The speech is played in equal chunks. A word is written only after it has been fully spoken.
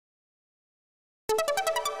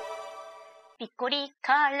ピッコリ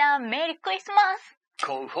からメリークリスマス。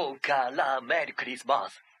広報からメリークリスマ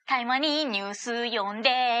ス。対魔忍ニュース読ん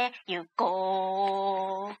で行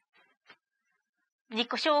こう。自己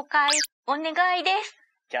紹介お願いです。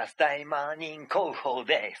キャス対魔忍広報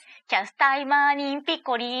です。キャス対魔忍ピッ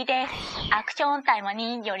コリです。アクション対魔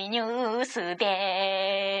忍よりニュース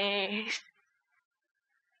です。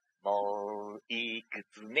もういく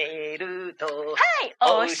つ寝ると、はい、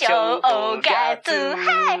お正月。はいは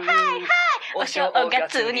いはい。お正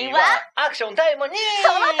月にはアクション対魔忍。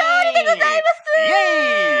その通りでございます。イ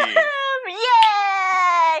エーイ。イエーイ。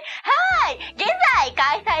はい、現在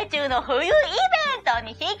開催中の冬イベント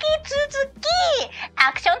に引き続き、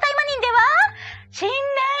アクション対魔忍では新年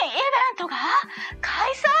イベントが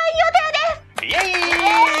開催予定です。イエ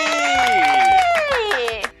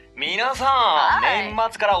ーイ。皆さん、年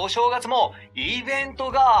末からお正月もイベン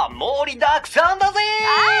トが盛りだくさんだぜ。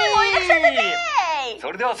はい、盛りだくさんだぜ。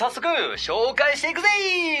それでは早速紹介していくぜ。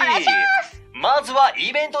お願いします。まずは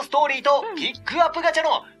イベントストーリーとピックアップガチャ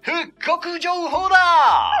の復刻情報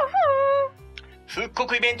だ。復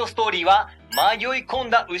刻イベントストーリーは迷い込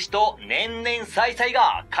んだ牛と年々歳々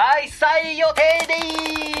が開催予定でー。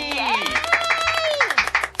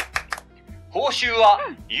報酬は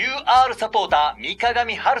UR サポーター三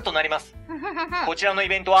鏡春となります。こちらのイ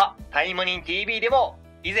ベントは対魔忍 TV でも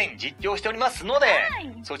以前実況しておりますので、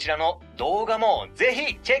そちらの動画もぜ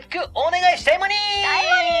ひチェックお願いしたいまにー。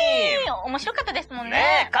面白かったですもんね。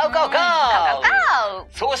ね、買う。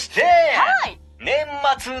そして、年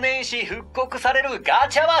末年始復刻されるガ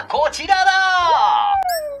チャはこちらだ。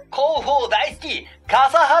広報大好き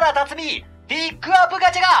笠原辰巳ピックアップ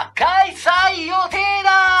ガチャが開催予定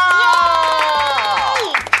だ。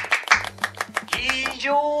非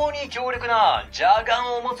常に強力なジャガ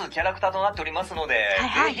ンを持つキャラクターとなっておりますので、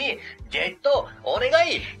ぜひゲットお願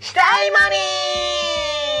いしたいまに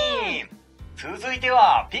ー。続いて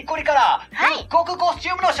はピッコリから復刻コスチ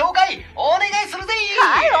ュームの紹介お願いするぜ。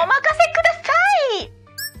はい、お任せください。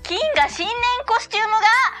金が新年コスチュームが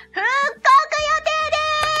復刻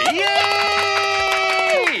予定です。イエ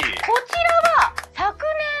ーイ。こちらは昨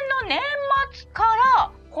年の年末か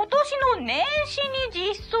ら今年の年始に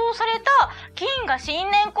実装された金が新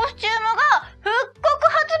年コスチュームが復刻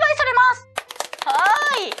発売されます。は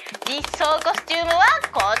い、実装コスチュームは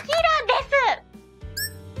こちらで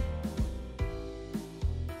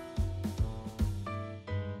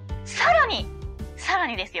す。さら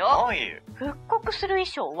にですよ。復刻する衣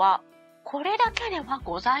装はこれだけでは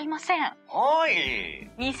ございません。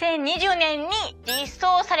2020年に実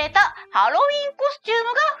装されたハロウィンコスチュー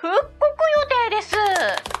ムが復刻予定です。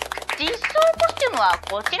実装コスチュームは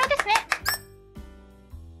こちらですね。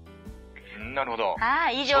なるほど。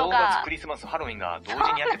はい、以上が。正月、クリスマス、ハロウィンが同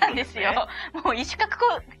時にやってくるんですね。そうなんですよ。もう一種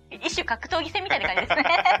格闘技戦みたいな感じですね。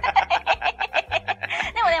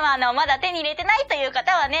でもね、まだ手に入れてないという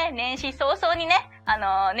方はね、年始早々にね、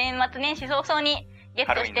年末年始早々にゲ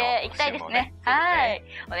ットしていきたいですね。はい。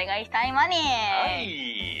お願いしたいまに。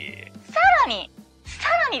さら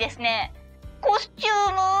にですね、コスチュ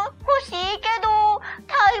ーム欲しいけど、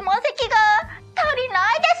対魔石が足り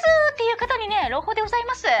ないですっていう方にね、朗報でござい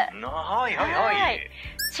ます。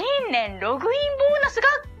新年ログインボーナスが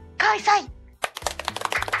開催。はい、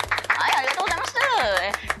ありがとうございます。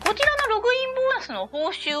こちらのログインボーナスの報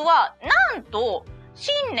酬は、なんと、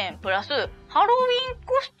新年プラスハロウィン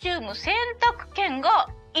コスチューム選択権が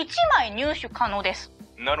1枚入手可能です。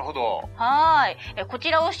なるほど。はい。こ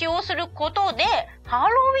ちらを使用することで、ハ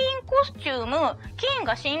ロウィンコスチューム、金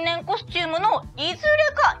が新年コスチュームのいずれ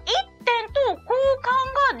か1点と交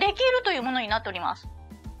換ができるというものになっております。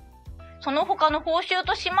その他の報酬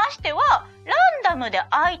としましては、ランダムで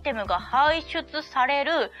アイテムが排出され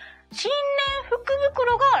る新年福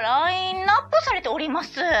袋がラインナップされておりま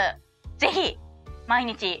す。ぜひ、毎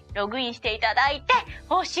日ログインしていただいて、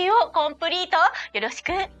報酬をコンプリートよろし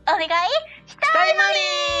くお願いしたいま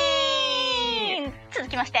にー。続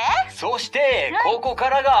きまして。そして、ここか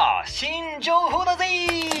らが新情報だぜー。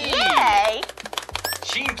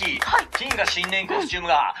新規、金が新年コスチューム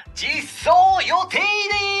が実装予定でー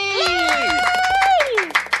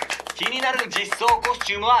す。気になる実装コス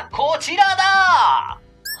チュームはこちらだ。は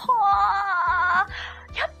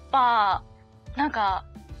ー。やっぱ、なんか、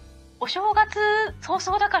お正月早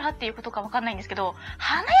々だからっていうことかわかんないんですけど、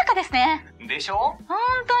華やかですね。でしょ？本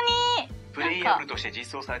当に。プレイヤブルとして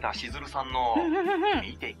実装されたしずるさんの、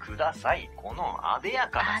見てください。このあでや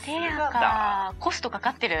かな姿。あでやか。コストかか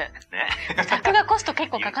ってる。ね。作画コスト結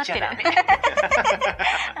構かかってる。ち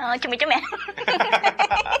ょめ。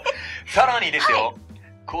さらにですよ、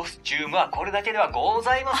コスチュームはこれだけではご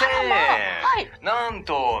ざいません。なん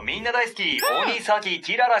と、みんな大好き、鬼崎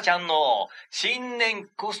ティララちゃんの新年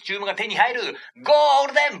コスチュームが手に入るゴー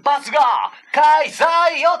ルデンバスが開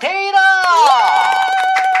催予定だ。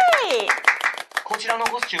こちらの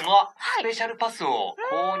コスチュームはスペシャルパスを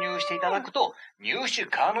購入していただくと入手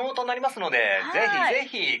可能となりますので、ぜ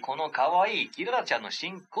ひぜひこの可愛いティララちゃんの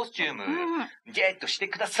新コスチュームゲットして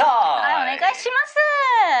ください。はい、お願いします。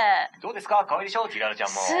どうですか？可愛いでしょティララちゃん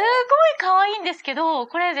も。すごい可愛いんですけど、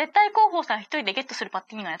これ絶対広報さん一人でゲットするパッ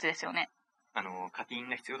ティングのやつですよね。課金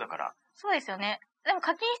が必要だから。そうですよね。でも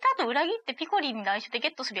課金した後裏切ってピコリンに内緒でゲ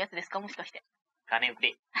ットするやつですか？もしかして。金く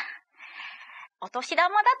れ。お年玉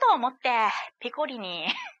だと思って、ピコリに、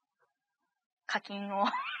課金を、お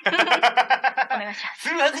願いします。す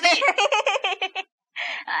るはずで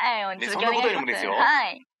はい、で、そんなことよりもですよ。は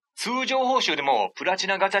い。通常報酬でも、プラチ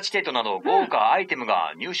ナガチャチケットなど豪華アイテム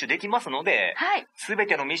が入手できますので、すべ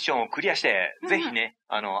てのミッションをクリアして、ぜひね、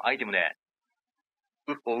アイテムで、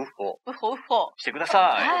うっほうっほ。うっほうっほ。してくだ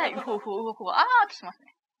さい。はい、うっほうっほうっほ。あーってします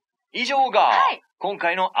ね。以上が、今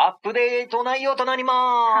回のアップデート内容となります。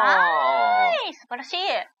はーい、素晴らしい。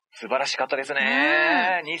素晴らしかったです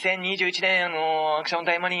ね。2021年アクション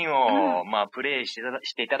対魔忍を、プレイし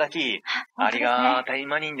ていただき、ありがたい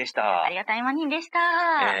魔忍でした。ありがたい魔忍でした。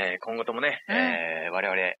今後ともね、我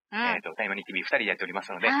々、対魔忍 TV 2人でやっておりま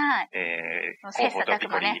すので、広報とピ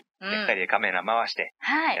コリ、2人でカメラ回して、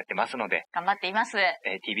やってますので、頑張っています。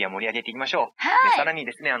TV は盛り上げていきましょう。で、さらに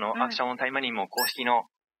ですね、アクション対魔忍も公式の、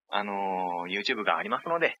YouTube があります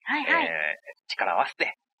ので、力を合わせ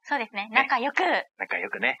て、そうですね。仲良く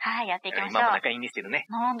ね。はい、やっていきましょう。今も仲いいんですけどね。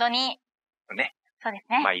本当に。ね。そうで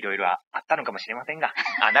すね。いろいろあったのかもしれませんが、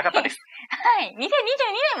なかったです。はい。2022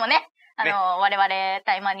年もね、我々、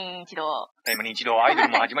対魔忍一同アイドル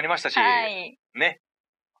も始まりましたし、ね。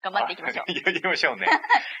頑張っていきましょう。やりましょうね。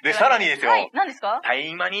で、さらにですよ。何ですか？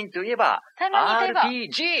対魔忍といえば、RPG。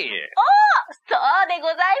そうでご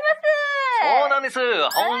ざいます。そうなんです。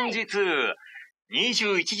本日、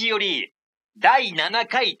21時より、第7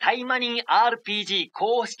回対魔忍 RPG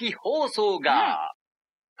公式放送が、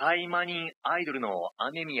対魔忍アイドルの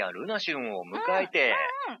雨宮ルナシュンを迎えて、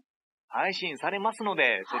配信されますの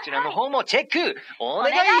で、そちらの方もチェックお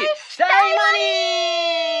願いしたい魔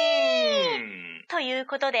忍という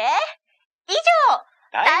ことで、以上、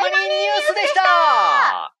対魔忍ニュースでし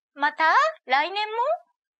た。また、来年も、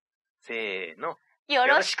せーの、よ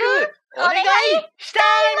ろしくお願いしたい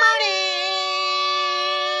魔忍。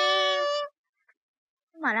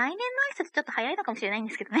来年の挨拶ちょっと早いのかもしれないん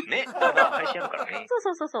ですけどね。ね、配信あるからね。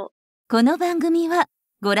そう。この番組は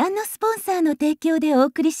ご覧のスポンサーの提供でお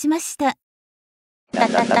送りしました。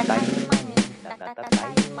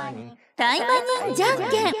対魔忍じゃんけん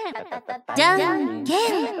じゃんけ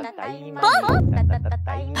んぽん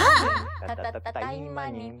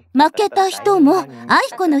負けた人も愛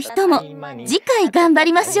子の人も次回頑張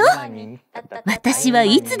りましょう。私は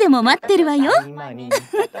いつでも待ってるわよ。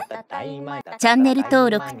チャンネル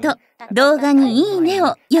登録と動画にいいね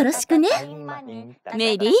をよろしくね。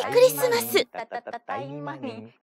メリークリスマス。